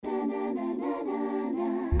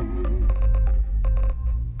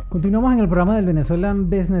Continuamos en el programa del Venezuelan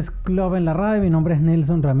Business Club en la radio. Mi nombre es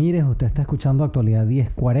Nelson Ramírez. Usted está escuchando Actualidad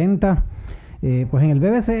 1040. Pues en el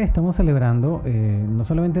VBC estamos celebrando no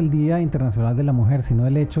solamente el Día Internacional de la Mujer, sino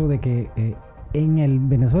el hecho de que en el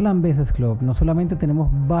Venezuelan Business Club no solamente tenemos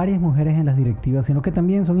varias mujeres en las directivas, sino que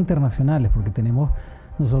también son internacionales, porque tenemos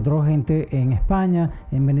nosotros gente en España,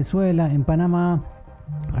 en Venezuela, en Panamá,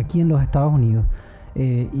 aquí en los Estados Unidos.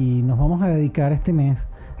 Y nos vamos a dedicar este mes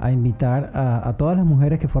a invitar a todas las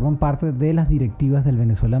mujeres que forman parte de las directivas del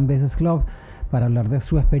Venezuelan Business Club para hablar de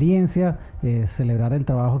su experiencia, celebrar el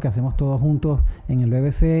trabajo que hacemos todos juntos en el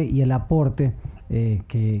BBC y el aporte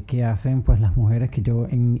que hacen pues las mujeres, que yo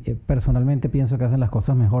personalmente pienso que hacen las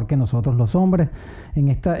cosas mejor que nosotros los hombres. En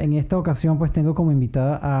esta ocasión pues tengo como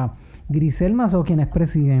invitada a 𝗧liche 𝗍𝗪, quien es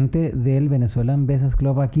presidente del Venezuelan Business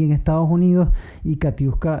Club aquí en Estados Unidos, y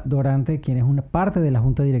𝗬𝗪cije 𝗍𝗪𝗀𝗀, quien es una parte de la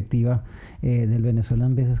junta directiva del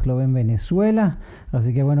Venezuelan Business Club en Venezuela.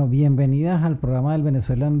 Así que bueno, bienvenidas al programa del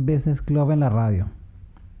Venezuelan Business Club en la radio.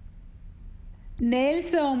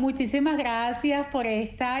 Nelson, muchísimas gracias por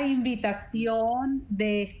esta invitación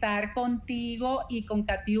de estar contigo y con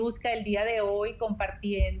𝗬𝗪𝗀 el día de hoy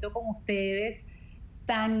compartiendo con ustedes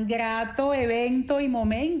tan grato evento y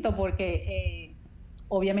momento, porque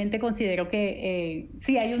obviamente considero que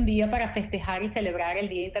sí hay un día para festejar y celebrar el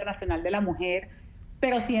Día Internacional de la Mujer,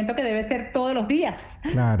 pero siento que debe ser todos los días.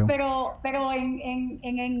 Claro. Pero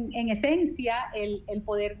en esencia, el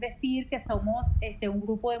poder decir que somos un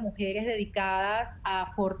grupo de mujeres dedicadas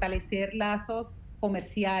a fortalecer lazos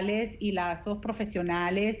comerciales y lazos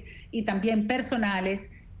profesionales y también personales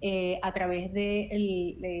a través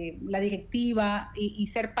de la directiva y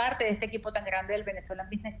ser parte de este equipo tan grande del Venezuelan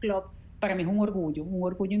Business Club, para mí es un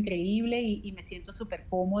orgullo increíble y me siento súper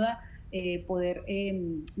cómoda poder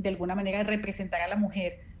de alguna manera representar a la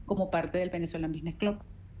mujer como parte del Venezuelan Business Club.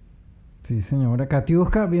 Sí, señora.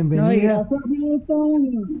 𝗬𝗪𝗀, bienvenida.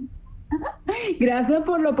 Gracias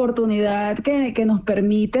por la oportunidad que nos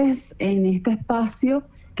permites en este espacio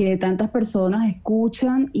que tantas personas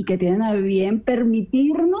escuchan y que tienen a bien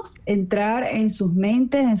permitirnos entrar en sus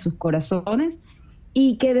mentes, en sus corazones,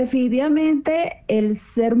 y que definitivamente el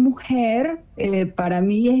ser mujer para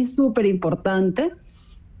mí es súper importante,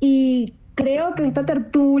 y creo que esta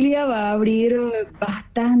tertulia va a abrir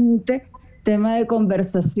bastante tema de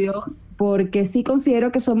conversación, porque sí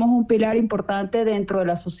considero que somos un pilar importante dentro de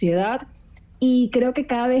la sociedad, y creo que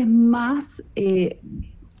cada vez más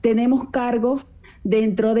tenemos cargos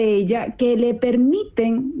dentro de ella que le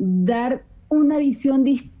permiten dar una visión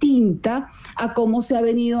distinta a cómo se ha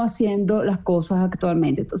venido haciendo las cosas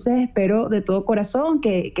actualmente. Entonces espero de todo corazón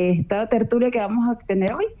que esta tertulia que vamos a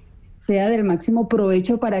tener hoy sea del máximo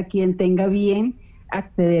provecho para quien tenga bien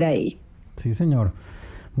acceder a ella. Sí, señor.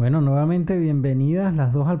 Bueno, nuevamente bienvenidas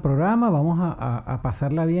las dos al programa. Vamos a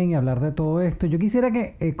pasarla bien y hablar de todo esto. Yo quisiera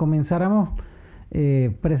que comenzáramos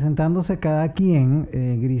presentándose cada quien,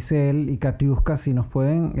 𝗧liche y 𝗬𝗪𝗀, si nos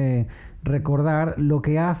pueden recordar lo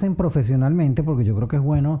que hacen profesionalmente, porque yo creo que es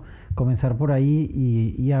bueno comenzar por ahí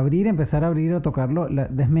y empezar a abrir, a tocarlo,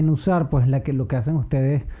 desmenuzar pues lo que hacen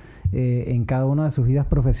ustedes en cada una de sus vidas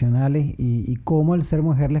profesionales y cómo el ser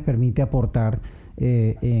mujer les permite aportar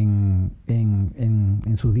en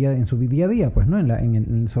su día a día, pues, ¿no?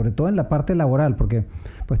 Sobre todo en la parte laboral, porque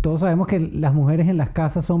pues todos sabemos que las mujeres en las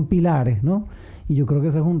casas son pilares, ¿no? Y yo creo que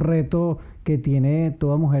ese es un reto que tiene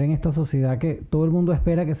toda mujer en esta sociedad, que todo el mundo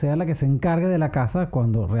espera que sea la que se encargue de la casa,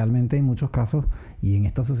 cuando realmente en muchos casos y en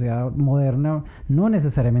esta sociedad moderna no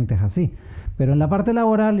necesariamente es así. Pero en la parte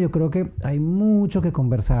laboral yo creo que hay mucho que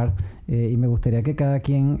conversar y me gustaría que cada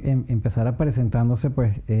quien empezara presentándose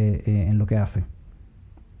pues en lo que hace.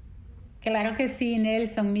 Claro que sí,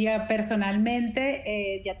 Nelson. Mira,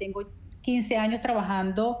 personalmente ya tengo 15 años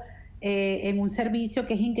trabajando en un servicio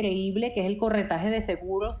que es increíble, que es el corretaje de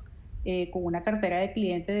seguros, con una cartera de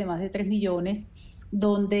clientes de más de 3 millones,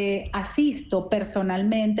 donde asisto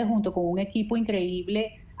personalmente junto con un equipo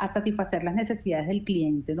increíble a satisfacer las necesidades del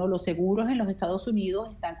cliente, ¿no? Los seguros en los Estados Unidos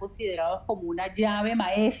están considerados como una llave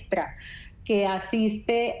maestra que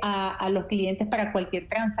asiste a los clientes para cualquier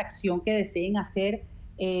transacción que deseen hacer,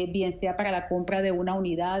 bien sea para la compra de una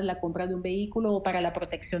unidad, la compra de un vehículo o para la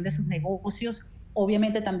protección de sus negocios.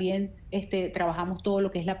 Obviamente también trabajamos todo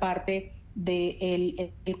lo que es la parte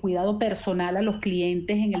de el cuidado personal a los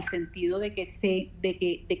clientes, en el sentido de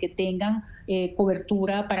que tengan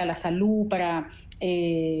cobertura para la salud, para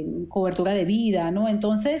cobertura de vida, ¿no?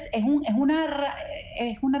 Entonces es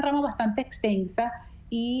una rama bastante extensa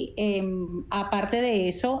Y aparte de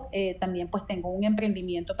eso, también pues tengo un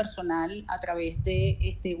emprendimiento personal a través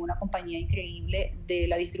de una compañía increíble de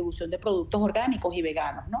la distribución de productos orgánicos y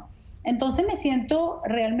veganos, ¿no? Entonces me siento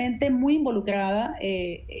realmente muy involucrada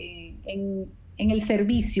en el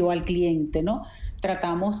servicio al cliente, ¿no?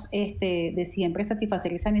 Tratamos de siempre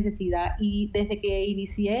satisfacer esa necesidad, y desde que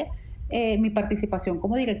inicié mi participación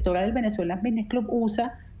como directora del Venezuela Business Club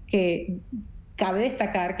USA, que cabe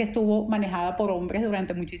destacar que estuvo manejada por hombres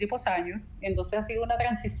durante muchísimos años, entonces ha sido una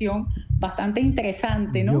transición bastante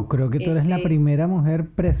interesante, ¿no? Yo creo que tú eres la primera mujer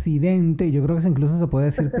presidente, y yo creo que incluso se puede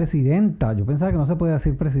decir presidenta. Yo pensaba que no se puede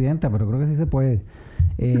decir presidenta, pero creo que sí se puede.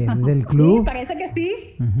 Del club. Sí, parece que sí,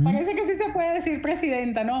 parece que sí se puede decir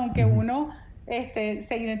presidenta, ¿no? Aunque uno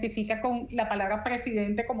se identifica con la palabra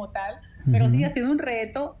presidente como tal, pero sí ha sido un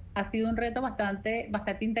reto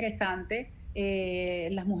bastante interesante.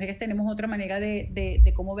 Las mujeres tenemos otra manera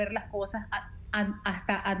de cómo ver las cosas,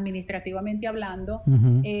 hasta administrativamente hablando,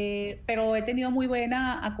 pero he tenido muy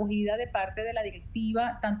buena acogida de parte de la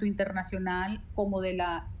directiva, tanto internacional como de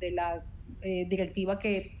la directiva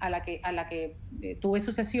a la que tuve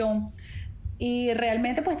sucesión. Y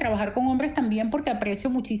realmente pues trabajar con hombres también, porque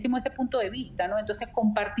aprecio muchísimo ese punto de vista, ¿no? Entonces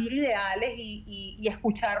compartir ideales y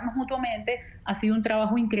escucharnos mutuamente ha sido un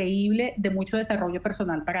trabajo increíble de mucho desarrollo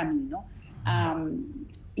personal para mí, ¿no?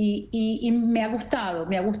 Y me ha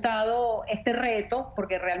gustado este reto,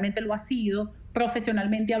 porque realmente lo ha sido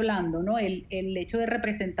profesionalmente hablando, ¿no? El hecho de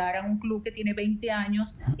representar a un club que tiene 20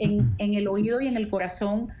 años en el oído y en el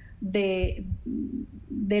corazón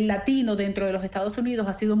del latino dentro de los Estados Unidos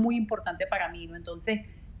ha sido muy importante para mí, ¿no? Entonces,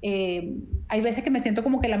 hay veces que me siento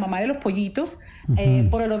como que la mamá de los pollitos,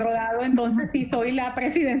 por el otro lado, entonces sí soy la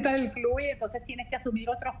presidenta del club, y entonces tienes que asumir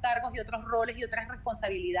otros cargos y otros roles y otras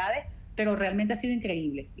responsabilidades, pero realmente ha sido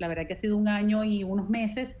increíble. La verdad que ha sido un año y unos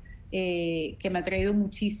meses que me ha traído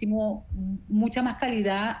mucha más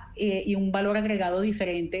calidad y un valor agregado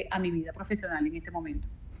diferente a mi vida profesional en este momento.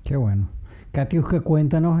 Qué bueno. 𝗀𝗃𝗓,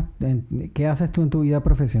 cuéntanos, ¿qué haces tú en tu vida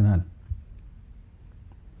profesional?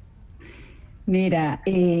 Mira,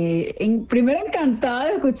 primero encantada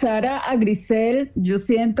de escuchar a Grisel. Yo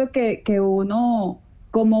siento que uno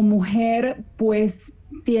como mujer pues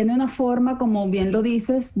tiene una forma, como bien lo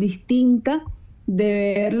dices, distinta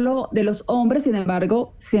de verlo de los hombres. Sin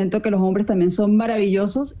embargo, siento que los hombres también son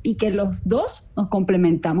maravillosos y que los dos nos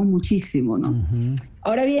complementamos muchísimo, ¿no?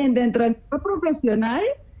 Ahora bien, dentro del campo profesional,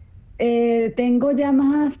 tengo ya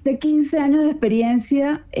más de 15 años de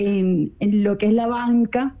experiencia en lo que es la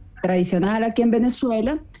banca tradicional aquí en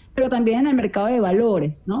Venezuela, pero también en el mercado de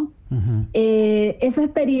valores, ¿no? Esa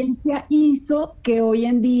experiencia hizo que hoy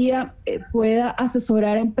en día pueda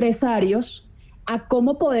asesorar a empresarios a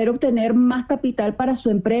cómo poder obtener más capital para su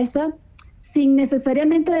empresa sin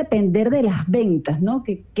necesariamente depender de las ventas, ¿no?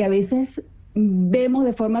 Que a veces vemos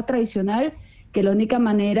de forma tradicional que la única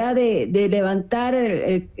manera de levantar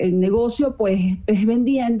el negocio pues es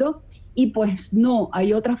vendiendo, y pues no,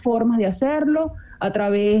 hay otras formas de hacerlo, a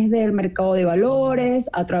través del mercado de valores,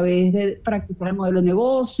 a través de practicar el modelo de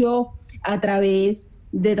negocio, a través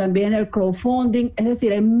de también el crowdfunding. Es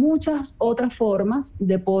decir, hay muchas otras formas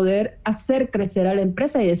de poder hacer crecer a la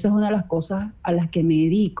empresa, y eso es una de las cosas a las que me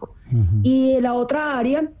dedico. Y la otra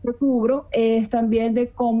área que cubro es también de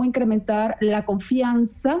cómo incrementar la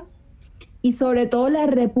confianza y sobre todo la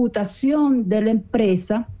reputación de la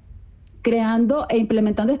empresa, creando e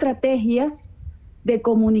implementando estrategias de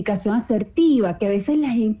comunicación asertiva, que a veces la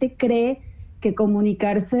gente cree que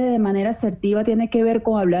comunicarse de manera asertiva tiene que ver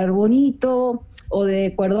con hablar bonito, o de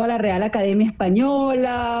acuerdo a la Real Academia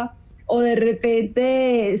Española, o de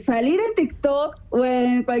repente salir en TikTok o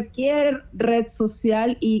en cualquier red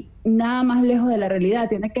social, y nada más lejos de la realidad.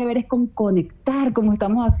 Tiene que ver es con conectar, como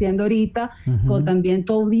estamos haciendo ahorita, con también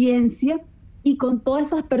tu audiencia y con todas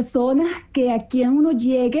esas personas que a quien uno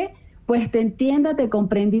llegue, pues te entienda, te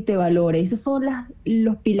comprende y te valore. Esos son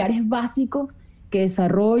los pilares básicos que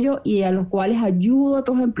desarrollo y a los cuales ayudo a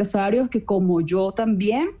otros empresarios que, como yo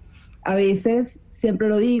también, a veces, siempre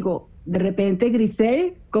lo digo, de repente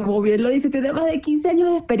Grisel, como bien lo dice, tiene más de 15 años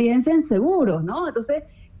de experiencia en seguros, ¿no? Entonces,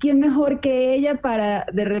 ¿quién mejor que ella para,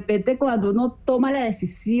 de repente, cuando uno toma la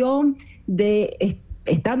decisión de,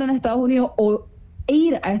 estando en Estados Unidos o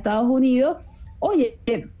ir a Estados Unidos, oye,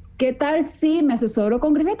 ¿qué tal si me asesoro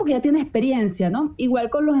con Grisel? Porque ya tiene experiencia, ¿no? Igual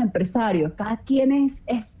con los empresarios. Cada quien es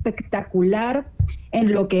espectacular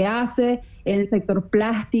en lo que hace, en el sector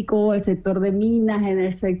plástico, el sector de minas, en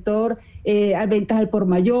el sector ventas al por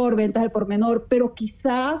mayor, ventas al por menor, pero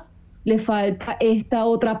quizás le falta esta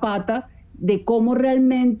otra pata de cómo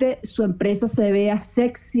realmente su empresa se vea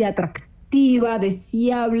sexy, atractiva,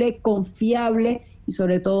 deseable, confiable, y y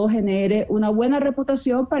sobre todo genere una buena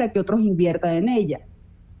reputación para que otros inviertan en ella.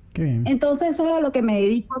 Qué bien. Entonces eso es a lo que me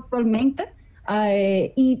dedico actualmente,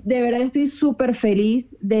 y de verdad estoy súper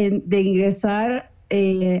feliz de ingresar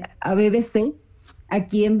a VBC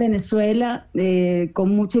aquí en Venezuela,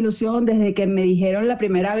 con mucha ilusión desde que me dijeron la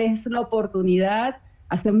primera vez la oportunidad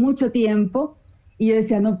hace mucho tiempo, y yo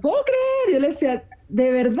decía, no puedo creer, yo le decía,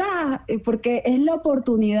 de verdad, porque es la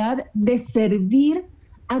oportunidad de servir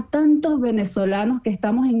a tantos venezolanos que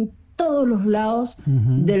estamos en todos los lados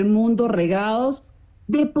del mundo regados,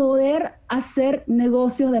 de poder hacer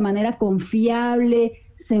negocios de manera confiable,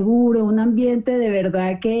 seguro, un ambiente de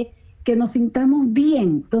verdad que nos sintamos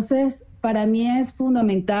bien. Entonces, para mí es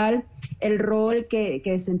fundamental el rol que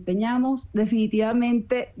desempeñamos.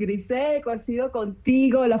 Definitivamente, 𝗀𝗧𝗍, coincido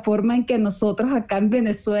contigo, la forma en que nosotros acá en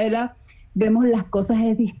Venezuela vemos las cosas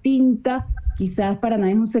es distinta. Quizás para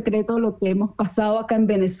nadie es un secreto lo que hemos pasado acá en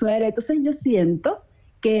Venezuela. Entonces yo siento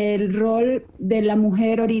que el rol de la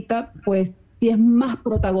mujer ahorita, pues sí es más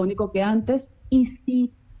protagónico que antes, y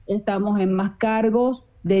sí estamos en más cargos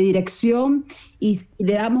de dirección, y si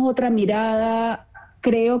le damos otra mirada,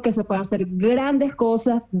 creo que se pueden hacer grandes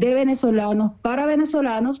cosas de venezolanos para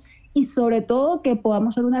venezolanos, y sobre todo que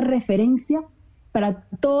podamos ser una referencia para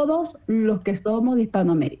todos los que somos de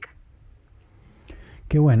Hispanoamérica.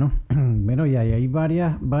 Qué bueno. Bueno, y hay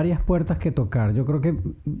varias puertas que tocar. Yo creo que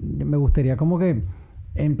me gustaría como que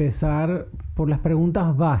empezar por las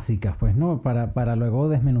preguntas básicas, pues, ¿no? Para luego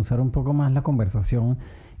desmenuzar un poco más la conversación.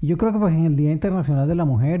 Y yo creo que pues en el Día Internacional de la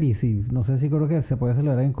Mujer, y sí, no sé si creo que se puede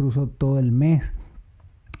celebrar incluso todo el mes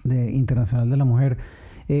internacional de la mujer,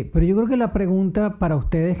 pero yo creo que la pregunta para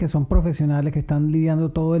ustedes que son profesionales, que están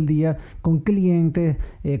lidiando todo el día con clientes,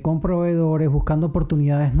 con proveedores, buscando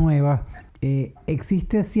oportunidades nuevas,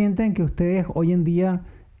 sienten que ustedes hoy en día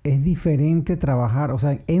es diferente trabajar, o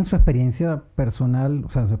sea, en su experiencia personal, o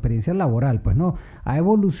sea, en su experiencia laboral, pues, ¿no? Ha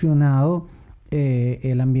evolucionado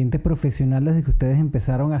el ambiente profesional desde que ustedes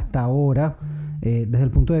empezaron hasta ahora, desde el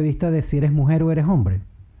punto de vista de si eres mujer o eres hombre.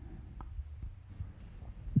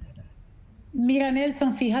 Mira,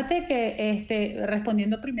 Nelson, fíjate que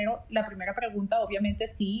respondiendo primero la primera pregunta, obviamente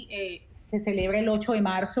sí, se celebra el 8 de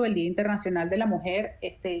marzo, el Día Internacional de la Mujer,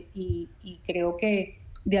 y creo que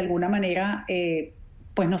de alguna manera,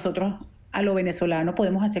 pues nosotros a lo venezolano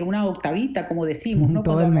podemos hacer una octavita, como decimos, ¿no?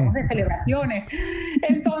 Todo Cuando el hablamos mes. de celebraciones.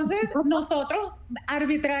 Entonces, nosotros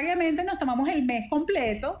arbitrariamente nos tomamos el mes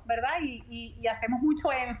completo, ¿verdad? Y hacemos mucho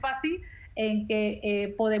énfasis en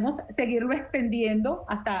que podemos seguirlo extendiendo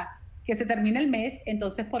hasta que se termine el mes.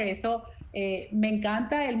 Entonces, por eso me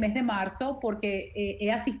encanta el mes de marzo, porque he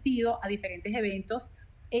asistido a diferentes eventos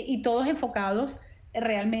y todos enfocados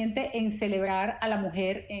realmente en celebrar a la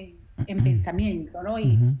mujer en pensamiento, ¿no?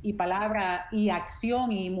 Y palabra y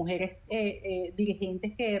acción, y mujeres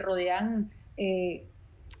dirigentes que rodean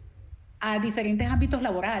a diferentes ámbitos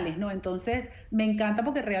laborales, ¿no? Entonces, me encanta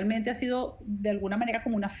porque realmente ha sido de alguna manera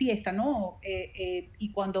como una fiesta, ¿no?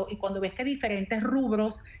 Y cuando ves que diferentes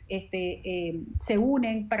rubros se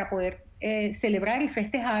unen para poder celebrar y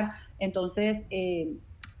festejar, entonces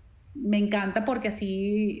me encanta, porque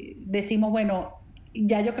así decimos, bueno,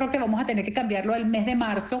 ya yo creo que vamos a tener que cambiarlo al mes de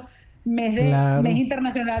marzo, mes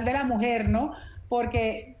internacional de la mujer, ¿no?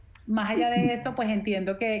 Porque más allá de eso, pues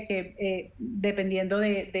entiendo que dependiendo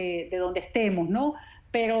de dónde estemos, ¿no?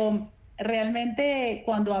 Pero realmente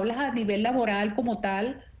cuando hablas a nivel laboral como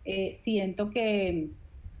tal, siento que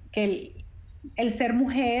el ser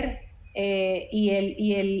mujer y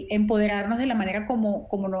el empoderarnos de la manera como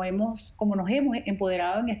nos hemos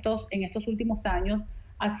empoderado en estos últimos años,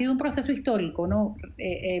 ha sido un proceso histórico, ¿no?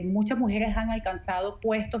 Muchas mujeres han alcanzado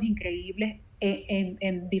puestos increíbles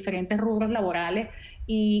en diferentes rubros laborales,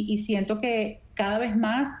 y siento que cada vez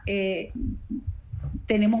más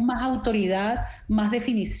tenemos más autoridad, más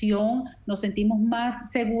definición, nos sentimos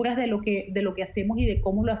más seguras de lo que hacemos y de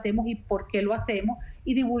cómo lo hacemos y por qué lo hacemos,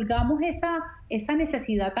 y divulgamos esa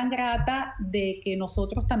necesidad tan grata de que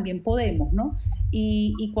nosotros también podemos, ¿no?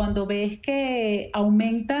 Y cuando ves que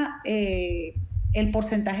aumenta el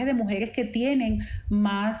porcentaje de mujeres que tienen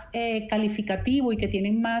más calificativo y que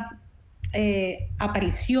tienen más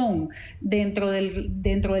aparición dentro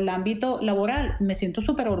del ámbito laboral, me siento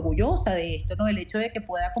súper orgullosa de esto, ¿no? El hecho de que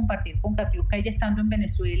pueda compartir con 𝗀𝗖𝗄 ella estando en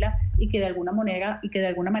Venezuela, y que de alguna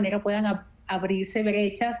manera puedan abrirse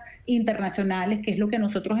brechas internacionales, que es lo que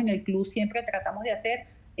nosotros en el club siempre tratamos de hacer.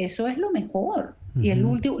 Eso es lo mejor. Y en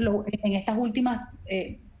estas últimas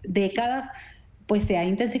décadas, pues se ha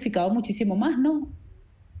intensificado muchísimo más, ¿no?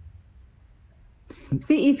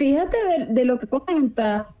 Sí, y fíjate de lo que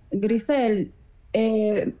comentas, 𝗀𝗧𝗍,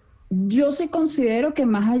 yo sí considero que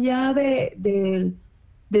más allá de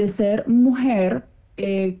ser mujer,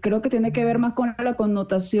 creo que tiene que ver más con la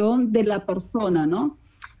connotación de la persona, ¿no?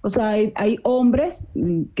 O sea, hay hombres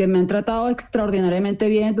que me han tratado extraordinariamente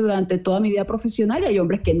bien durante toda mi vida profesional y hay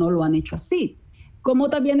hombres que no lo han hecho así. Como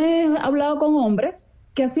también he hablado con hombres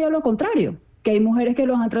que ha sido lo contrario, que hay mujeres que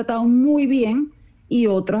los han tratado muy bien y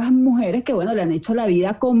otras mujeres que, bueno, le han hecho la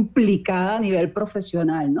vida complicada a nivel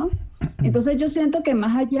profesional, ¿no? Entonces yo siento que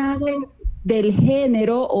más allá del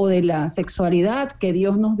género o de la sexualidad que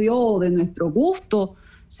Dios nos dio o de nuestro gusto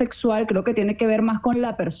sexual, creo que tiene que ver más con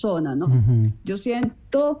la persona, ¿no? Yo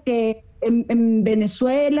siento que en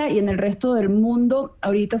Venezuela y en el resto del mundo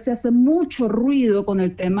ahorita se hace mucho ruido con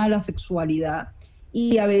el tema de la sexualidad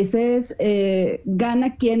y a veces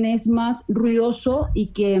gana quien es más ruidoso y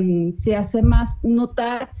quien se hace más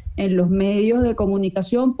notar en los medios de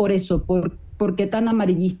comunicación por eso, por qué tan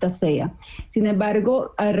amarillista sea. Sin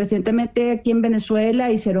embargo, recientemente aquí en Venezuela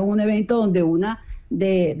hicieron un evento donde una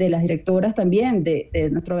de las directoras también de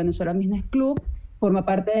nuestro Venezuela Business Club forma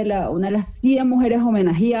parte de una de las 100 mujeres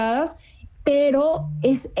homenajeadas, pero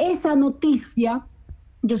es esa noticia,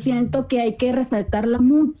 yo siento que hay que resaltarla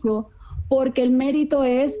mucho porque el mérito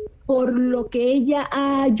es por lo que ella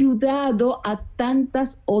ha ayudado a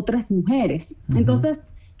tantas otras mujeres. Entonces,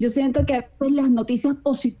 yo siento que las noticias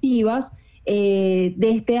positivas de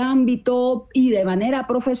este ámbito y de manera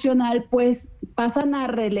profesional, pues pasan a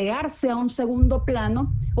relegarse a un segundo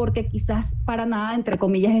plano porque quizás para nada, entre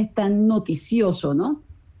comillas, es tan noticioso, ¿no?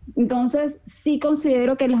 Entonces, sí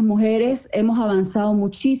considero que las mujeres hemos avanzado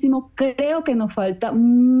muchísimo. Creo que nos falta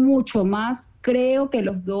mucho más. Creo que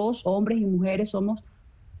los dos, hombres y mujeres, somos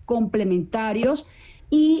complementarios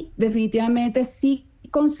y definitivamente sí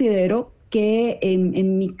considero que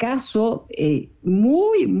en mi caso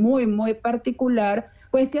muy particular,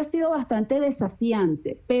 pues sí ha sido bastante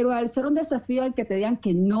desafiante, pero al ser un desafío al que te digan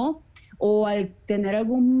que no o al tener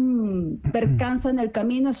algún percance en el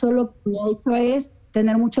camino, eso lo que he hecho es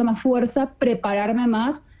tener mucha más fuerza, prepararme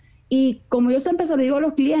más y como yo siempre se lo digo a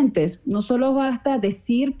los clientes, no solo basta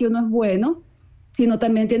decir que uno es bueno, sino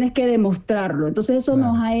también tienes que demostrarlo. Entonces eso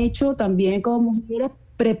nos ha hecho también como mujeres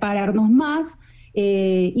prepararnos más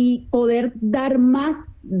y poder dar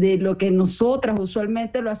más de lo que nosotras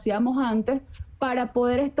usualmente lo hacíamos antes para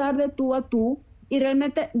poder estar de tú a tú y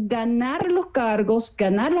realmente ganar los cargos,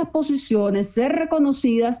 ganar las posiciones, ser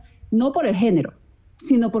reconocidas, no por el género,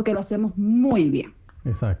 sino porque lo hacemos muy bien.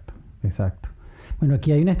 Exacto. Bueno,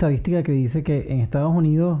 aquí hay una estadística que dice que en Estados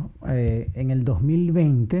Unidos, en el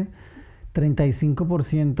 2020,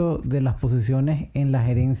 35% de las posiciones en la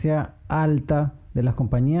gerencia alta de las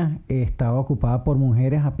compañías estaba ocupada por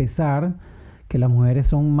mujeres, a pesar que las mujeres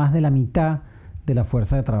son más de la mitad de la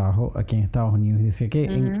fuerza de trabajo aquí en Estados Unidos. Y decía que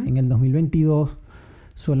en el 2022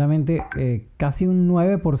 solamente casi un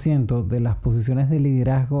 9% de las posiciones de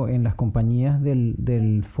liderazgo en las compañías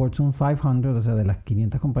del Fortune 500, o sea, de las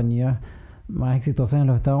 500 compañías más exitosas en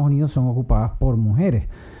los Estados Unidos, son ocupadas por mujeres.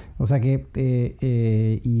 O sea que,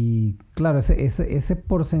 y claro, ese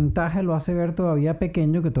porcentaje lo hace ver todavía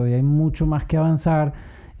pequeño, que todavía hay mucho más que avanzar,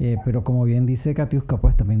 pero como bien dice 𝗬𝗖𝗄,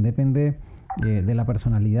 pues también depende de la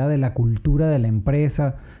personalidad, de la cultura de la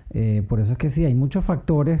empresa. Por eso es que sí, hay muchos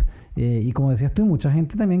factores, y como decías tú, mucha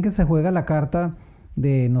gente también que se juega la carta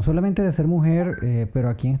de no solamente de ser mujer, pero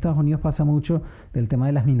aquí en Estados Unidos pasa mucho del tema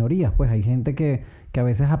de las minorías. Pues hay gente que a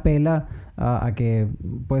veces apela a que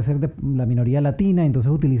puede ser de la minoría latina,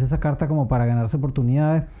 entonces utiliza esa carta como para ganarse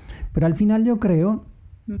oportunidades, pero al final yo creo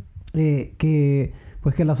que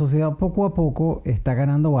la sociedad poco a poco está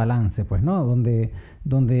ganando balance, pues, ¿no?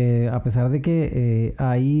 Donde a pesar de que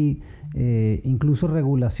hay incluso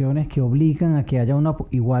regulaciones que obligan a que haya una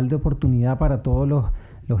igual de oportunidad para todos los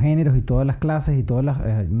géneros y todas las clases y todas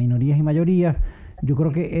las minorías y mayorías, yo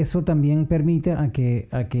creo que eso también permite a que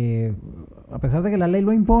a pesar de que la ley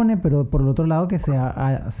lo impone, pero por el otro lado que se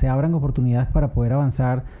abran oportunidades para poder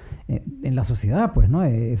avanzar en la sociedad, pues, ¿no?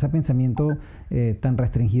 Ese pensamiento tan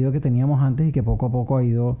restringido que teníamos antes y que poco a poco ha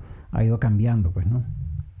ido cambiando, pues, ¿no?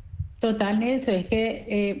 Totalmente, es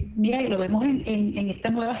que, mira, y lo vemos en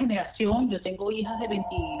esta nueva generación. Yo tengo hijas de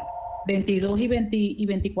 22 y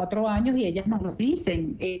 24 años y ellas nos lo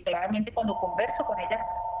dicen claramente cuando converso con ellas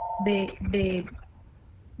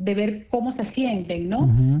de ver cómo se sienten, ¿no?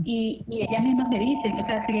 Y ellas mismas me dicen, o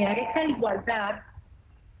sea, crear esa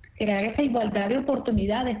igualdad de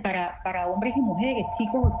oportunidades para hombres y mujeres,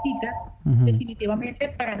 chicos o chicas, definitivamente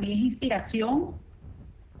para mí es inspiración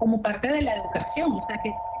como parte de la educación. O sea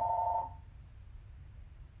que,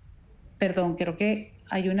 perdón, creo que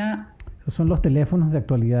hay una... Esos son los teléfonos de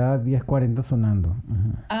actualidad 1040 sonando.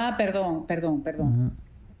 Ah, perdón.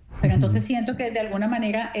 Pero entonces siento que de alguna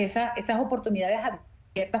manera esas oportunidades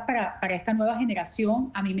abiertas para esta nueva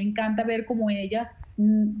generación, a mí me encanta ver cómo ellas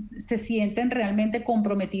se sienten realmente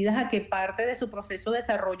comprometidas a que parte de su proceso de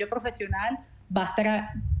desarrollo profesional va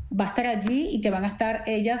a estar allí y que van a estar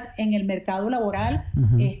ellas en el mercado laboral,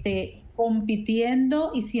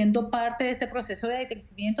 compitiendo y siendo parte de este proceso de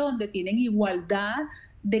crecimiento donde tienen igualdad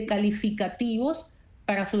de calificativos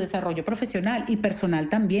para su desarrollo profesional y personal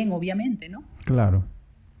también, obviamente, ¿no? Claro,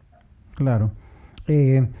 claro.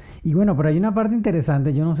 Y bueno, pero hay una parte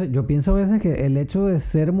interesante, yo no sé, yo pienso a veces que el hecho de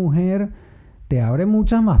ser mujer te abre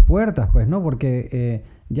muchas más puertas, pues, ¿no? Porque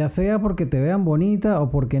ya sea porque te vean bonita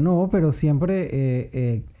o porque no, pero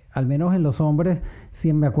siempre, al menos en los hombres,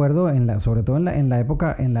 sí me acuerdo, sobre todo en la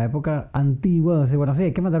época antigua, donde bueno, sí,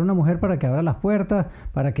 hay que mandar a una mujer para que abra las puertas,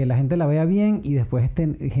 para que la gente la vea bien y después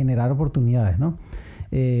generar oportunidades, ¿no?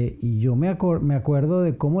 Y yo me acuerdo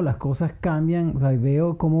de cómo las cosas cambian, o sea,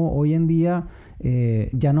 veo cómo hoy en día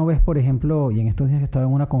ya no ves, por ejemplo, y en estos días que estaba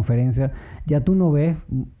en una conferencia, ya tú no ves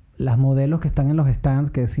las modelos que están en los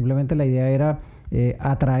stands, que simplemente la idea era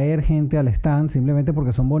atraer gente al stand simplemente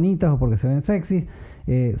porque son bonitas o porque se ven sexy,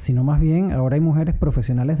 sino más bien ahora hay mujeres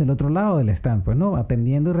profesionales del otro lado del stand, pues, ¿no?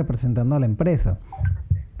 Atendiendo y representando a la empresa.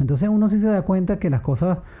 Entonces uno sí se da cuenta que las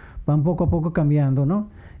cosas van poco a poco cambiando, ¿no?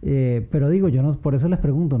 Pero digo, yo no, por eso les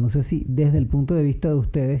pregunto, no sé si desde el punto de vista de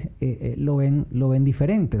ustedes lo ven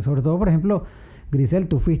diferente. Sobre todo, por ejemplo, Grisel,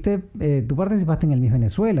 tú participaste en el Miss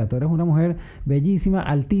Venezuela, tú eres una mujer bellísima,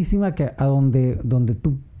 altísima, que a donde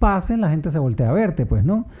tú pases la gente se voltea a verte, pues,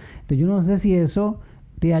 ¿no? Entonces yo no sé si eso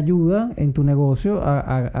te ayuda en tu negocio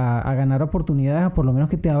a ganar oportunidades, a por lo menos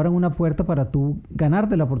que te abran una puerta para tú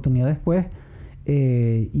ganarte la oportunidad después,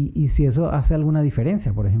 y si eso hace alguna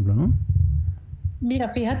diferencia, por ejemplo, ¿no? Mira,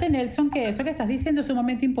 fíjate, Nelson, que eso que estás diciendo es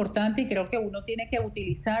sumamente importante y creo que uno tiene que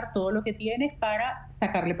utilizar todo lo que tienes para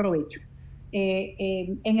sacarle provecho.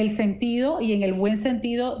 En el sentido y en el buen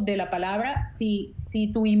sentido de la palabra, si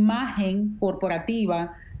tu imagen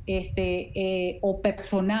corporativa o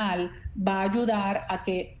personal va a ayudar a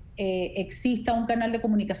que exista un canal de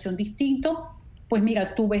comunicación distinto, pues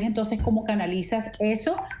mira, tú ves entonces cómo canalizas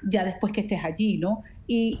eso ya después que estés allí, ¿no?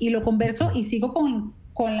 Y lo converso y sigo con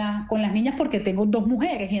las niñas porque tengo 2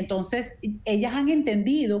 mujeres y entonces ellas han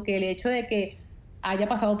entendido que el hecho de que haya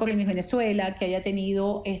pasado por el Miss Venezuela, que haya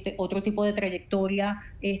tenido otro tipo de trayectoria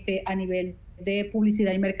a nivel de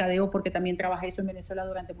publicidad y mercadeo, porque también trabajé eso en Venezuela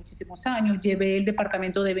durante muchísimos años, llevé el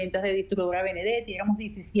departamento de ventas de distribuidora Benedetti, éramos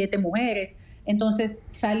 17 mujeres, entonces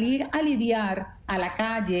salir a lidiar a la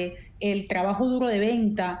calle, el trabajo duro de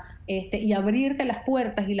venta y abrirte las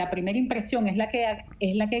puertas y la primera impresión es la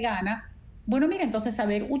que gana. Bueno, mira, entonces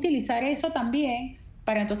saber utilizar eso también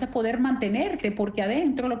para entonces poder mantenerte, porque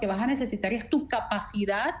adentro lo que vas a necesitar es tu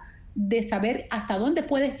capacidad de saber hasta dónde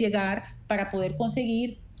puedes llegar para poder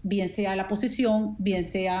conseguir, bien sea la posición, bien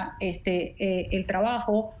sea el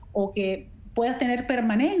trabajo, o que puedas tener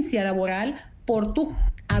permanencia laboral por tus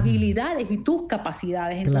habilidades y tus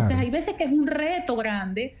capacidades. Entonces, claro, hay veces que es un reto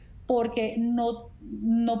grande porque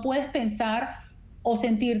no puedes pensar o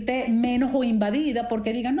sentirte menos o invadida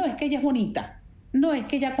porque digan, no, es que ella es bonita. No, es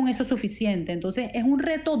que ya con eso es suficiente. Entonces es un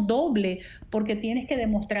reto doble porque tienes que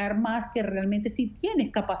demostrar más que realmente sí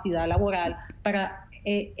tienes capacidad laboral para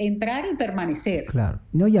entrar y permanecer. Claro.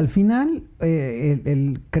 No, y al final,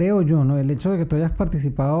 creo yo, ¿no? El hecho de que tú hayas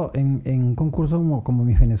participado en un concurso como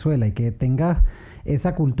Miss Venezuela y que tengas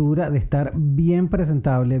esa cultura de estar bien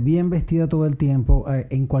presentable, bien vestida todo el tiempo,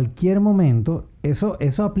 en cualquier momento, eso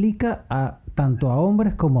aplica tanto a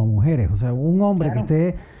hombres como a mujeres. O sea, un hombre, claro, que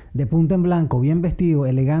esté de punta en blanco, bien vestido,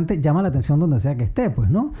 elegante, llama la atención donde sea que esté, pues,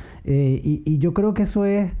 ¿no? Y yo creo que eso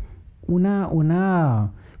es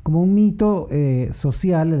como un mito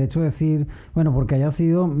social, el hecho de decir, bueno, porque haya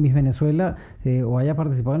sido Miss Venezuela o haya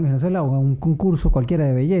participado en Miss Venezuela o en un concurso cualquiera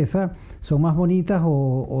de belleza, son más bonitas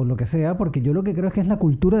o lo que sea, porque yo lo que creo es que es la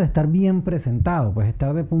cultura de estar bien presentado, pues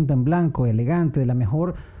estar de punta en blanco, elegante, de la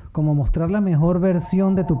mejor, como mostrar la mejor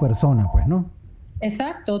versión de tu persona, pues, ¿no?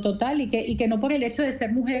 Exacto, total, y que no por el hecho de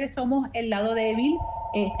ser mujeres somos el lado débil,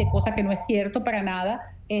 cosa que no es cierto para nada,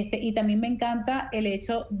 y también me encanta el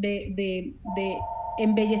hecho de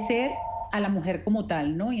embellecer a la mujer como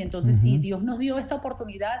tal, ¿no? Y entonces, si Dios nos dio esta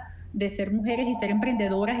oportunidad de ser mujeres y ser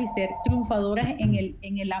emprendedoras y ser triunfadoras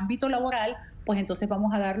en el ámbito laboral, pues entonces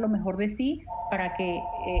vamos a dar lo mejor de sí para que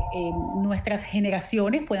nuestras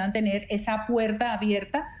generaciones puedan tener esa puerta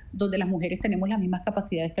abierta donde las mujeres tenemos las mismas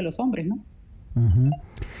capacidades que los hombres, ¿no?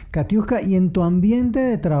 𝗪𝗓𝗄, y en tu ambiente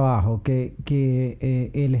de trabajo,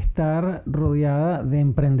 que el estar rodeada de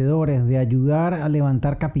emprendedores, de ayudar a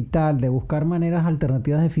levantar capital, de buscar maneras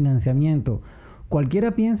alternativas de financiamiento,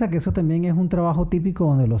 cualquiera piensa que eso también es un trabajo típico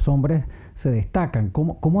donde los hombres se destacan.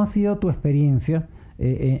 ¿Cómo ha sido tu experiencia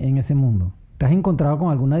en ese mundo? ¿Te has encontrado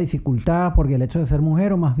con alguna dificultad porque el hecho de ser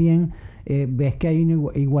mujer o más bien ves que hay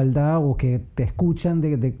una igualdad o que te escuchan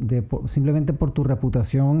simplemente por tu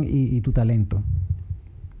reputación y tu talento?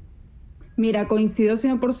 Mira, coincido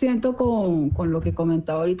 100% con lo que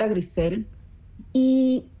comentaba ahorita Grisel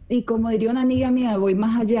y como diría una amiga mía, voy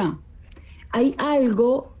más allá. Hay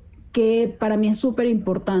algo que para mí es súper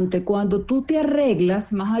importante. Cuando tú te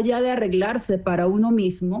arreglas, más allá de arreglarse para uno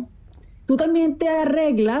mismo, tú también te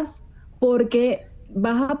arreglas porque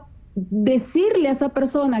vas a decirle a esa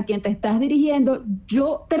persona a quien te estás dirigiendo,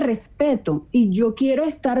 yo te respeto y yo quiero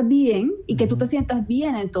estar bien y que tú te sientas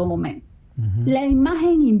bien en todo momento. La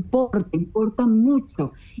imagen importa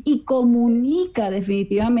mucho y comunica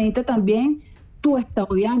definitivamente también tu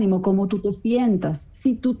estado de ánimo, cómo tú te sientas.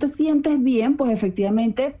 Si tú te sientes bien, pues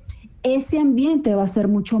efectivamente ese ambiente va a ser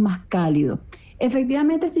mucho más cálido.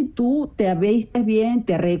 Efectivamente, si tú te vistes bien,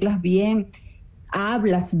 te arreglas bien,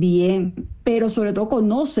 hablas bien, pero sobre todo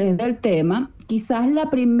conoces del tema, quizás la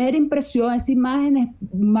primera impresión, esa imagen es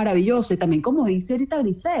maravillosa, y también como dice ahorita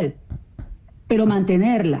Grisel, pero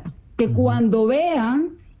mantenerla, que cuando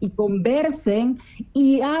vean y conversen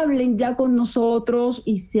y hablen ya con nosotros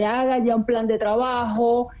y se haga ya un plan de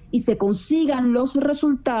trabajo y se consigan los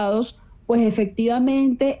resultados, pues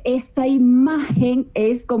efectivamente esta imagen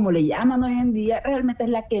es, como le llaman hoy en día, realmente es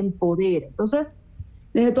la que empodera. Entonces,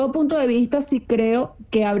 desde todo punto de vista, sí creo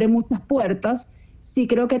que abre muchas puertas, sí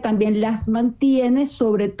creo que también las mantiene,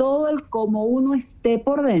 sobre todo el cómo uno esté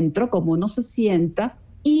por dentro, cómo uno se sienta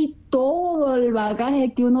y todo el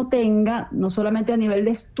bagaje que uno tenga, no solamente a nivel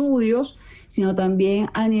de estudios, sino también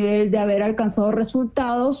a nivel de haber alcanzado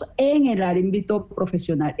resultados en el ámbito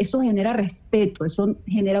profesional. Eso genera respeto, eso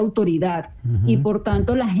genera autoridad y por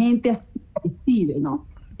tanto la gente así percibe, ¿no?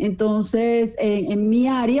 Entonces, en mi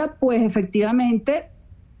área, pues efectivamente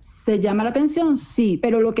 ¿se llama la atención? Sí,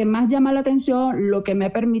 pero lo que más llama la atención, lo que me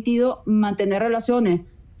ha permitido mantener relaciones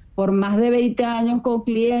por más de 20 años con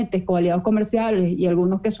clientes, con aliados comerciales y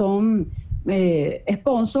algunos que son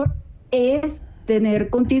sponsors, es tener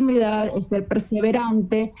continuidad, es ser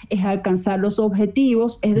perseverante, es alcanzar los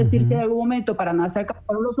objetivos, es decir, si en algún momento para nada se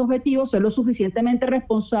alcanzaron los objetivos, ser lo suficientemente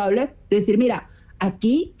responsable de decir, mira,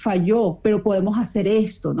 aquí falló, pero podemos hacer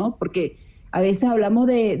esto, ¿no? Porque a veces hablamos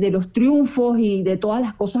de los triunfos y de todas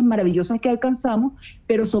las cosas maravillosas que alcanzamos,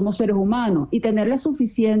 pero somos seres humanos. Y tener la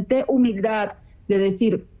suficiente humildad de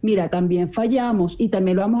decir, mira, también fallamos y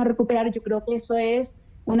también lo vamos a recuperar, yo creo que eso es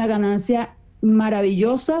una ganancia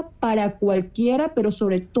maravillosa para cualquiera, pero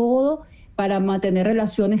sobre todo para mantener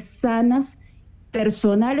relaciones sanas,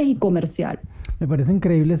 personales y comerciales. Me parece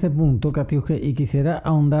increíble ese punto, 𝗂𝗄𝗅, y quisiera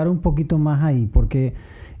ahondar un poquito más ahí, porque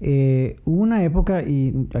hubo una época,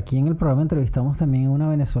 y aquí en el programa entrevistamos también a una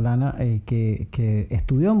venezolana que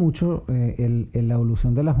estudió mucho la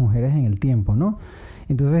evolución de las mujeres en el tiempo, ¿no?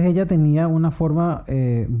 Entonces ella tenía una forma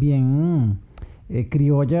bien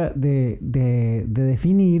criolla de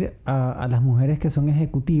definir a las mujeres que son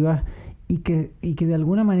ejecutivas y que de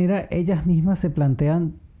alguna manera ellas mismas se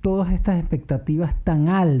plantean todas estas expectativas tan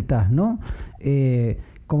altas, ¿no?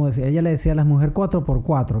 Como decía, ella le decía a las mujeres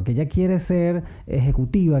 4x4, que ella quiere ser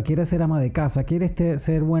ejecutiva, quiere ser ama de casa, quiere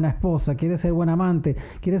ser buena esposa, quiere ser buena amante,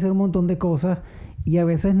 quiere ser un montón de cosas, y a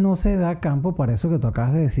veces no se da campo para eso que tú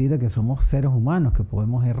acabas de decir, de que somos seres humanos, que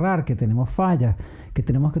podemos errar, que tenemos fallas, que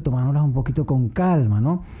tenemos que tomárnoslas un poquito con calma,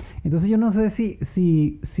 ¿no? Entonces yo no sé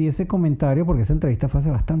si ese comentario, porque esa entrevista fue hace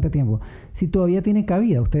bastante tiempo, si todavía tiene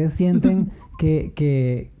cabida. ¿Ustedes sienten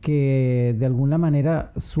que de alguna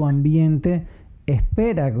manera su ambiente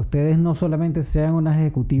espera que ustedes no solamente sean unas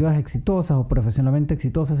ejecutivas exitosas o profesionalmente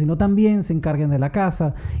exitosas, sino también se encarguen de la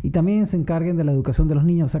casa y también se encarguen de la educación de los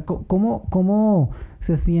niños? O sea, ¿cómo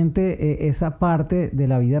se siente esa parte de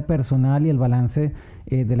la vida personal y el balance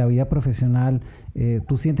de la vida profesional?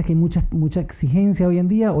 ¿Tú sientes que hay mucha exigencia hoy en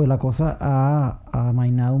día o la cosa ha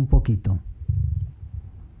amainado un poquito?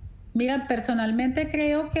 Mira, personalmente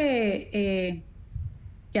creo que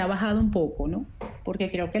ha bajado un poco, ¿no?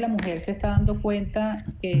 Porque creo que la mujer se está dando cuenta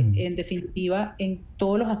que, en definitiva, en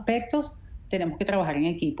todos los aspectos tenemos que trabajar en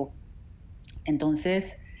equipo.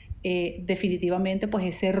 Entonces, definitivamente, pues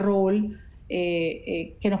ese rol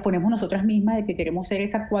que nos ponemos nosotras mismas de que queremos ser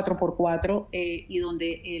esa 4x4 y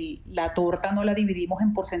donde la torta no la dividimos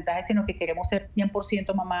en porcentajes, sino que queremos ser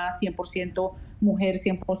 100% mamá, 100% mujer,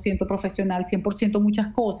 100% profesional, 100% muchas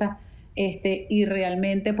cosas, y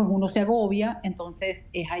realmente pues uno se agobia. Entonces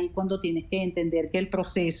es ahí cuando tienes que entender que el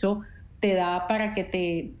proceso te da para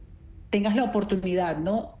que tengas la oportunidad,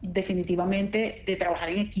 ¿no? Definitivamente de trabajar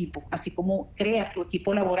en equipo, así como creas tu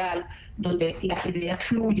equipo laboral, donde las ideas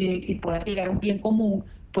fluyen y puedas llegar a un bien común,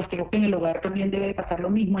 pues creo que en el hogar también debe pasar lo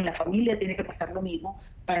mismo, en la familia tiene que pasar lo mismo,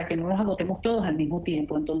 para que no nos agotemos todos al mismo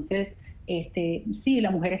tiempo. Entonces, sí,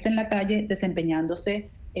 la mujer está en la calle desempeñándose,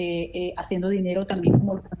 haciendo dinero también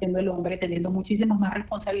como lo está haciendo el hombre, teniendo muchísimas más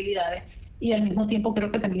responsabilidades, y al mismo tiempo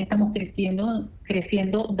creo que también estamos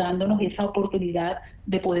creciendo, dándonos esa oportunidad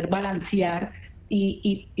de poder balancear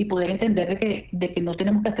y poder entender de que no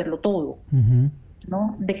tenemos que hacerlo todo,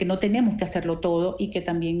 ¿no? De que no tenemos que hacerlo todo y que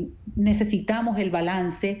también necesitamos el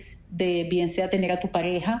balance de, bien sea tener a tu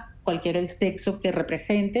pareja, cualquier sexo que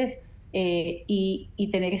representes, y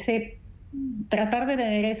tener tratar de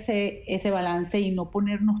tener ese balance y no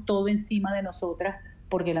ponernos todo encima de nosotras,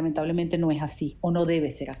 porque lamentablemente no es así, o no debe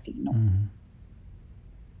ser así, ¿no?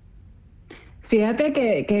 Fíjate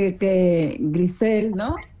que Grisel,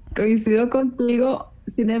 ¿no? Coincido contigo,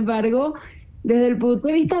 sin embargo, desde el punto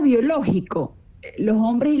de vista biológico, los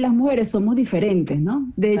hombres y las mujeres somos diferentes,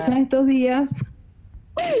 ¿no? De hecho, en estos días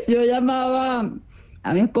yo llamaba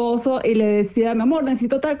a mi esposo y le decía, mi amor,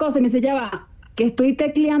 necesito tal cosa, y me dice, ya va, que estoy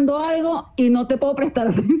tecleando algo y no te puedo prestar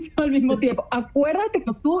atención al mismo tiempo. Acuérdate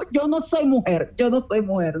que yo no soy mujer,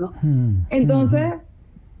 ¿no? Entonces,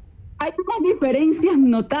 hay unas diferencias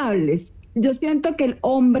notables. Yo siento que el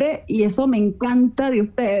hombre, y eso me encanta de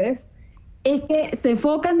ustedes, es que se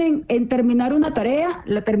enfocan en terminar una tarea,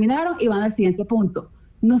 la terminaron y van al siguiente punto.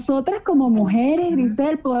 Nosotras como mujeres,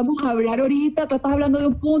 Grisel, podemos hablar ahorita, tú estás hablando de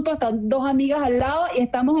un punto, están dos amigas al lado y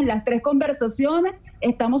estamos en las 3 conversaciones,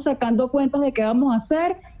 estamos sacando cuentas de qué vamos a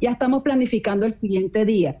hacer, ya estamos planificando el siguiente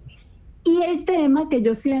día. Y el tema que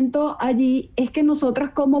yo siento allí es que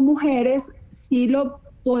nosotras como mujeres sí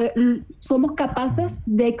somos capaces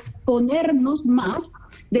de exponernos más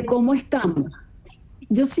de cómo estamos.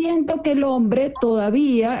 Yo siento que el hombre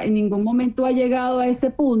todavía en ningún momento ha llegado a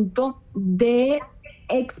ese punto de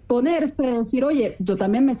exponerse, de decir, oye, yo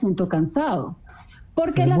también me siento cansado.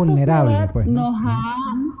 Porque la sociedad pues, ¿no?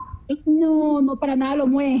 No para nada lo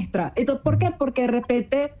muestra. Entonces, ¿por qué? Porque de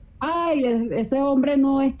repente, ay, ese hombre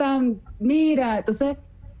no es tan, mira, entonces,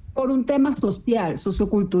 por un tema social,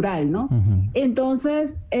 sociocultural, ¿no?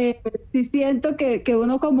 Entonces, sí siento que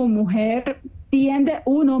uno como mujer tiende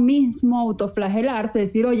uno mismo a autoflagelarse,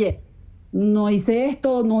 decir, oye, no hice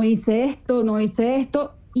esto,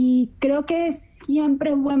 y creo que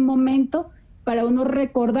siempre es buen momento para uno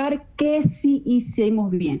recordar que sí hicimos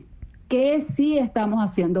bien, que sí estamos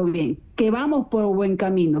haciendo bien, que vamos por buen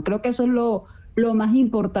camino. Creo que eso es lo más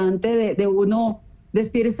importante de uno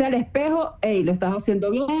decirse al espejo, hey, lo estás haciendo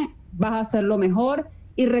bien, vas a hacerlo mejor,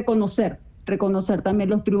 y reconocer también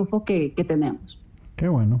los triunfos que tenemos. Qué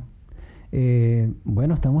bueno.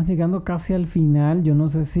 Bueno, estamos llegando casi al final. Yo no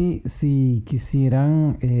sé si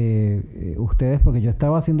quisieran ustedes, porque yo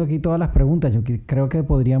estaba haciendo aquí todas las preguntas. Yo creo que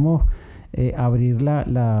podríamos abrir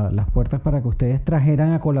las puertas para que ustedes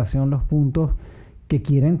trajeran a colación los puntos que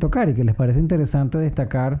quieren tocar y que les parece interesante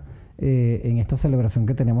destacar en esta celebración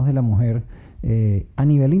que tenemos de la mujer a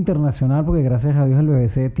nivel internacional, porque gracias a Dios el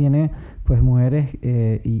VBC tiene pues mujeres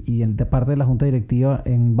y de parte de la Junta Directiva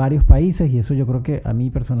en varios países, y eso yo creo que a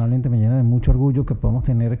mí personalmente me llena de mucho orgullo que podamos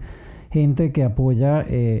tener gente que apoya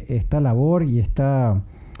esta labor y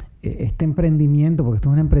este emprendimiento, porque esto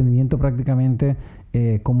es un emprendimiento prácticamente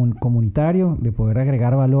comunitario, de poder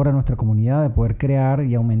agregar valor a nuestra comunidad, de poder crear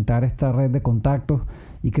y aumentar esta red de contactos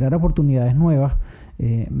y crear oportunidades nuevas.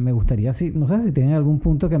 Me gustaría, no sé si tienen algún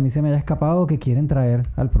punto que a mí se me haya escapado o que quieren traer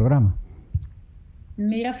al programa.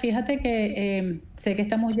 Mira, fíjate que sé que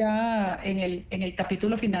estamos ya en el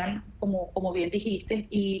capítulo final, como bien dijiste,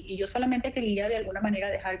 y yo solamente quería de alguna manera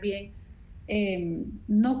dejar bien,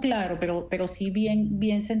 no claro, pero sí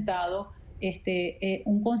bien sentado,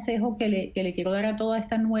 un consejo que le quiero dar a toda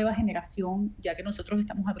esta nueva generación, ya que nosotros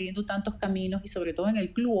estamos abriendo tantos caminos y sobre todo en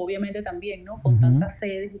el club, obviamente también, ¿no? Con tantas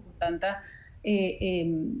sedes y con tantas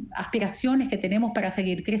aspiraciones que tenemos para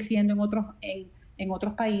seguir creciendo en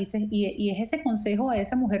otros países, y es ese consejo a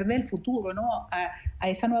esa mujer del futuro, ¿no? A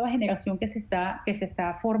esa nueva generación que se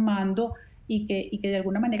está formando y que de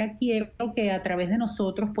alguna manera quiero que a través de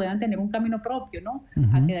nosotros puedan tener un camino propio, ¿no?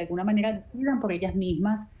 A que de alguna manera decidan por ellas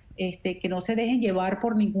mismas, que no se dejen llevar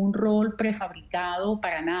por ningún rol prefabricado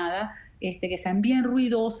para nada, que sean bien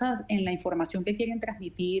ruidosas en la información que quieren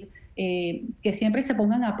transmitir, que siempre se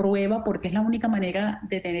pongan a prueba, porque es la única manera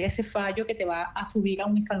de tener ese fallo que te va a subir a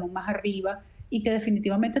un escalón más arriba, y que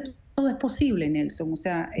definitivamente todo es posible, Nelson. O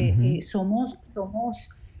sea, somos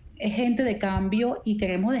gente de cambio y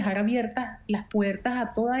queremos dejar abiertas las puertas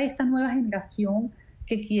a toda esta nueva generación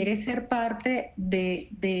que quiere ser parte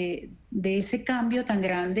de ese cambio tan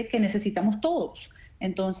grande que necesitamos todos.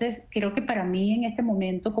 Entonces, creo que para mí en este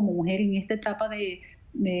momento, como mujer, en esta etapa de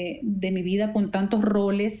mi vida con tantos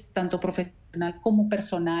roles, tanto profesional como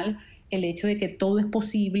personal, el hecho de que todo es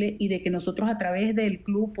posible y de que nosotros a través del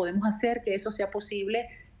club podemos hacer que eso sea posible,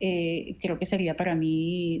 creo que sería para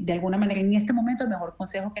mí, de alguna manera, en este momento, el mejor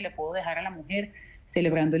consejo que le puedo dejar a la mujer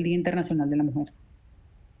celebrando el Día Internacional de la Mujer.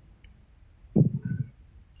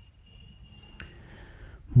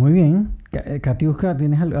 Muy bien. 𝗪𝗓𝗄𝗏,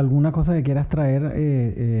 ¿tienes alguna cosa que quieras traer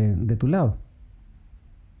de tu lado?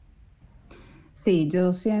 Sí,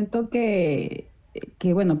 yo siento que,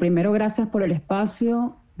 bueno, primero gracias por el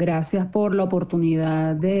espacio, gracias por la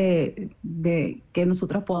oportunidad de que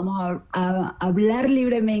nosotros podamos hablar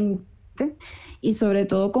libremente y sobre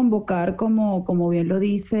todo convocar, como bien lo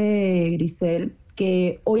dice Grisel,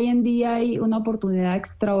 que hoy en día hay una oportunidad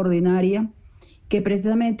extraordinaria que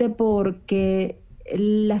precisamente porque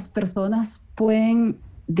las personas pueden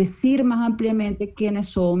decir más ampliamente quiénes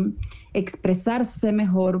son, expresarse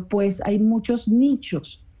mejor, pues hay muchos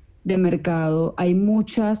nichos de mercado, hay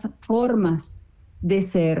muchas formas de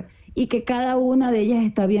ser y que cada una de ellas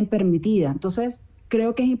está bien permitida. Entonces,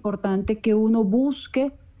 creo que es importante que uno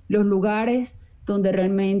busque los lugares donde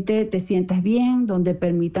realmente te sientas bien, donde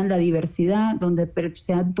permitan la diversidad, donde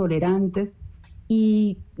sean tolerantes.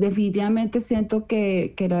 Y definitivamente siento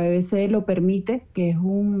que la BBC lo permite, que es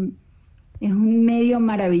un medio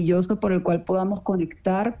maravilloso por el cual podamos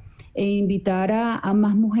conectar e invitar a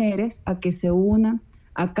más mujeres a que se unan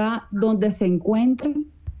acá donde se encuentren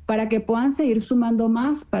para que puedan seguir sumando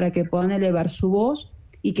más, para que puedan elevar su voz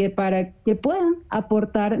y que para que puedan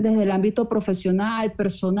aportar desde el ámbito profesional,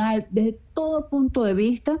 personal, desde todo punto de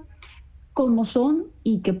vista, como son,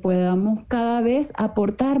 y que podamos cada vez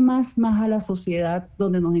aportar más a la sociedad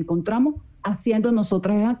donde nos encontramos, haciendo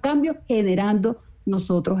nosotros el cambio, generando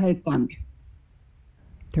nosotros el cambio.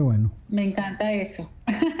 Qué bueno. Me encanta eso.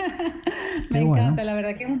 Me encanta, la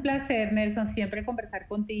verdad que es un placer, Nelson, siempre conversar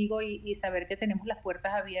contigo y saber que tenemos las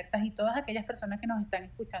puertas abiertas, y todas aquellas personas que nos están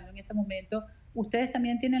escuchando en este momento, ustedes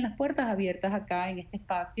también tienen las puertas abiertas acá en este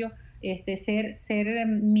espacio, ser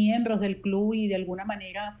miembros del club y de alguna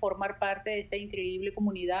manera formar parte de esta increíble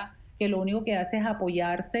comunidad que lo único que hace es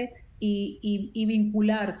apoyarse y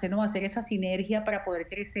vincularse, ¿no? Hacer esa sinergia para poder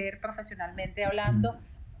crecer profesionalmente hablando.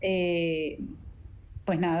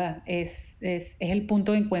 Pues nada, es el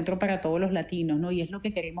punto de encuentro para todos los latinos, ¿no? Y es lo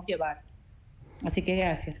que queremos llevar. Así que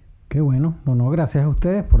gracias. Qué bueno. No, gracias a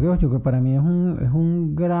ustedes. Por Dios, yo creo que para mí es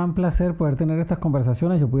un gran placer poder tener estas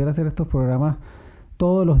conversaciones. Yo pudiera hacer estos programas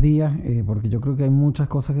todos los días, porque yo creo que hay muchas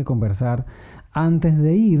cosas que conversar. Antes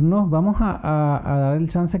de irnos, vamos a dar el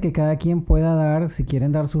chance que cada quien pueda dar, si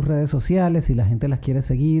quieren dar sus redes sociales, si la gente las quiere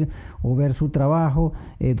seguir o ver su trabajo,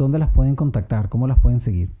 ¿dónde las pueden contactar? ¿Cómo las pueden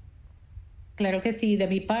seguir? Claro que sí, de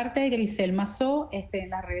mi parte, 𝗪𝗓𝗄𝗏, en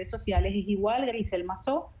las redes sociales es igual,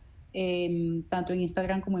 𝗪𝗓𝗄𝗏, tanto en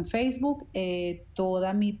Instagram como en Facebook.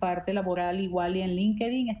 Toda mi parte laboral igual, y en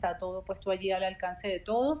LinkedIn está todo puesto allí al alcance de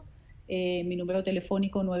todos. Mi número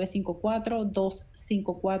telefónico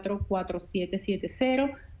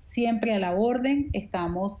 954-254-4770, siempre a la orden.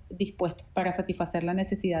 Estamos dispuestos para satisfacer la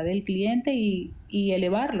necesidad del cliente y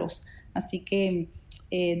elevarlos. Así que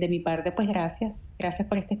de mi parte, pues gracias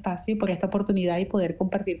por este espacio y por esta oportunidad y poder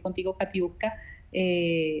compartir contigo,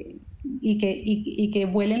 𝗪𝗓𝗄𝗏, y que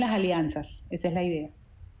vuelen las alianzas. Esa es la idea.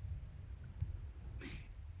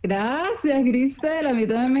 Gracias, Grisel. A mí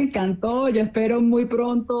también me encantó. Yo espero muy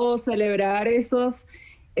pronto celebrar esos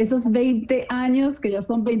 20 años, que ya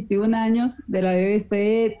son 21 años de la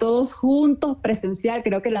BBC, todos juntos, presencial.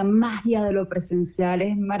 Creo que la magia de lo presencial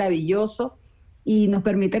es maravilloso y nos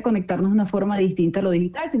permite conectarnos de una forma distinta a lo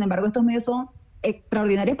digital. Sin embargo, estos medios son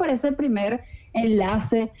extraordinarios para ese primer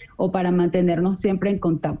enlace o para mantenernos siempre en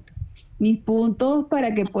contacto. Mis puntos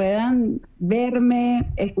para que puedan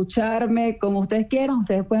verme, escucharme, como ustedes quieran,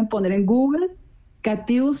 ustedes pueden poner en Google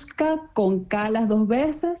𝗪𝗓𝗄𝗏 con K las 2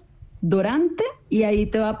 veces, Durante, y ahí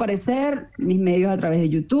te va a aparecer mis medios a través de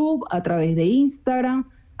YouTube, a través de Instagram,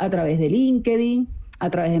 a través de LinkedIn, a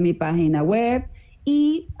través de mi página web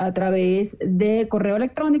y a través de correo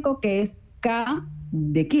electrónico, que es K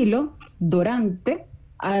de kilo, Durante,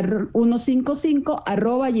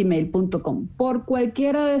 155@gmail.com. Por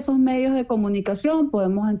cualquiera de esos medios de comunicación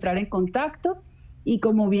podemos entrar en contacto, y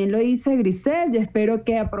como bien lo dice Grisel, yo espero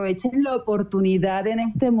que aprovechen la oportunidad en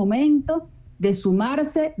este momento de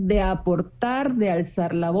sumarse, de aportar, de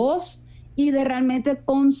alzar la voz y de realmente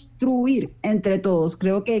construir entre todos.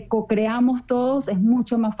 Creo que co-creamos todos, es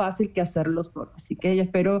mucho más fácil que hacerlo solo. Así que yo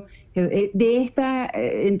espero que de esta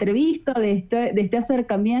entrevista, de este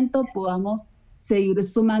acercamiento, podamos seguir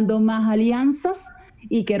sumando más alianzas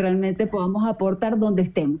y que realmente podamos aportar donde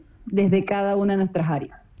estemos, desde cada una de nuestras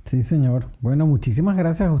áreas. Sí, señor. Bueno, muchísimas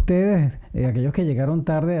gracias a ustedes. Aquellos que llegaron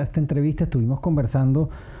tarde a esta entrevista, estuvimos conversando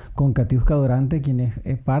con 𝗪𝗓 𝗪𝗓, quien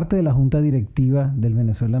es parte de la Junta Directiva del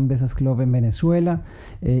Venezuelan Business Club en Venezuela,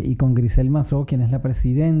 y con 𝗀𝗓 𝗪𝗓, quien es la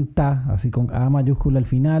presidenta, así con A mayúscula al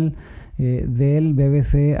final, del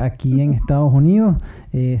VBC aquí en Estados Unidos.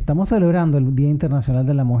 Estamos celebrando el Día Internacional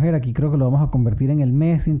de la Mujer. Aquí creo que lo vamos a convertir en el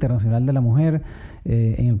Mes Internacional de la Mujer,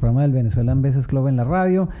 en el programa del Venezuelan Business Club en la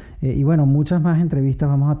radio. Y bueno, muchas más entrevistas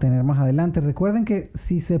vamos a tener más adelante. Recuerden que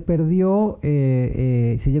si se perdió,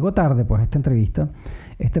 si llegó tarde pues esta entrevista,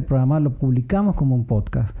 este programa lo publicamos como un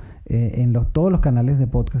podcast en todos los canales de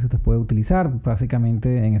podcast que usted puede utilizar,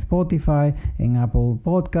 básicamente en Spotify, en Apple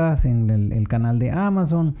Podcasts, en el canal de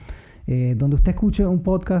Amazon. Donde usted escuche un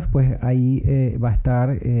podcast, pues ahí va a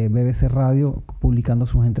estar BBC Radio publicando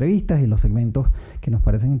sus entrevistas y los segmentos que nos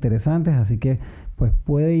parecen interesantes. Así que pues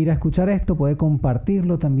puede ir a escuchar esto, puede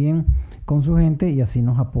compartirlo también con su gente y así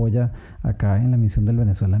nos apoya acá en la emisión del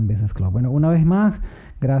Venezuelan Business Club. Bueno, una vez más,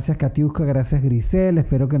 gracias 𝗪𝗓, gracias 𝗀𝗧.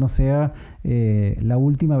 Espero que no sea la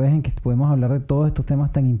última vez en que podemos hablar de todos estos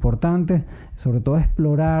temas tan importantes, sobre todo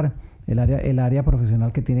explorar el área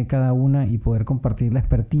profesional que tiene cada una y poder compartir la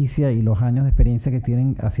experticia y los años de experiencia que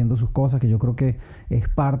tienen haciendo sus cosas, que yo creo que es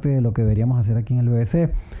parte de lo que deberíamos hacer aquí en el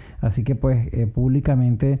BBC. Así que pues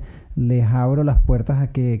públicamente les abro las puertas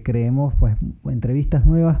a que creemos pues entrevistas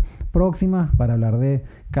nuevas próximas para hablar de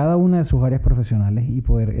cada una de sus áreas profesionales y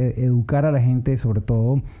poder educar a la gente, sobre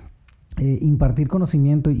todo impartir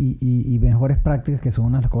conocimiento y mejores prácticas, que son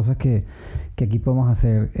una de las cosas que aquí podemos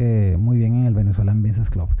hacer muy bien en el Venezuelan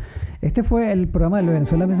Business Club. Este fue el programa del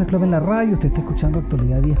Venezuelan Business Club en la radio. Usted está escuchando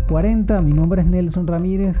Actualidad 1040. Mi nombre es Nelson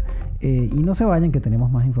Ramírez y no se vayan, que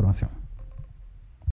tenemos más información.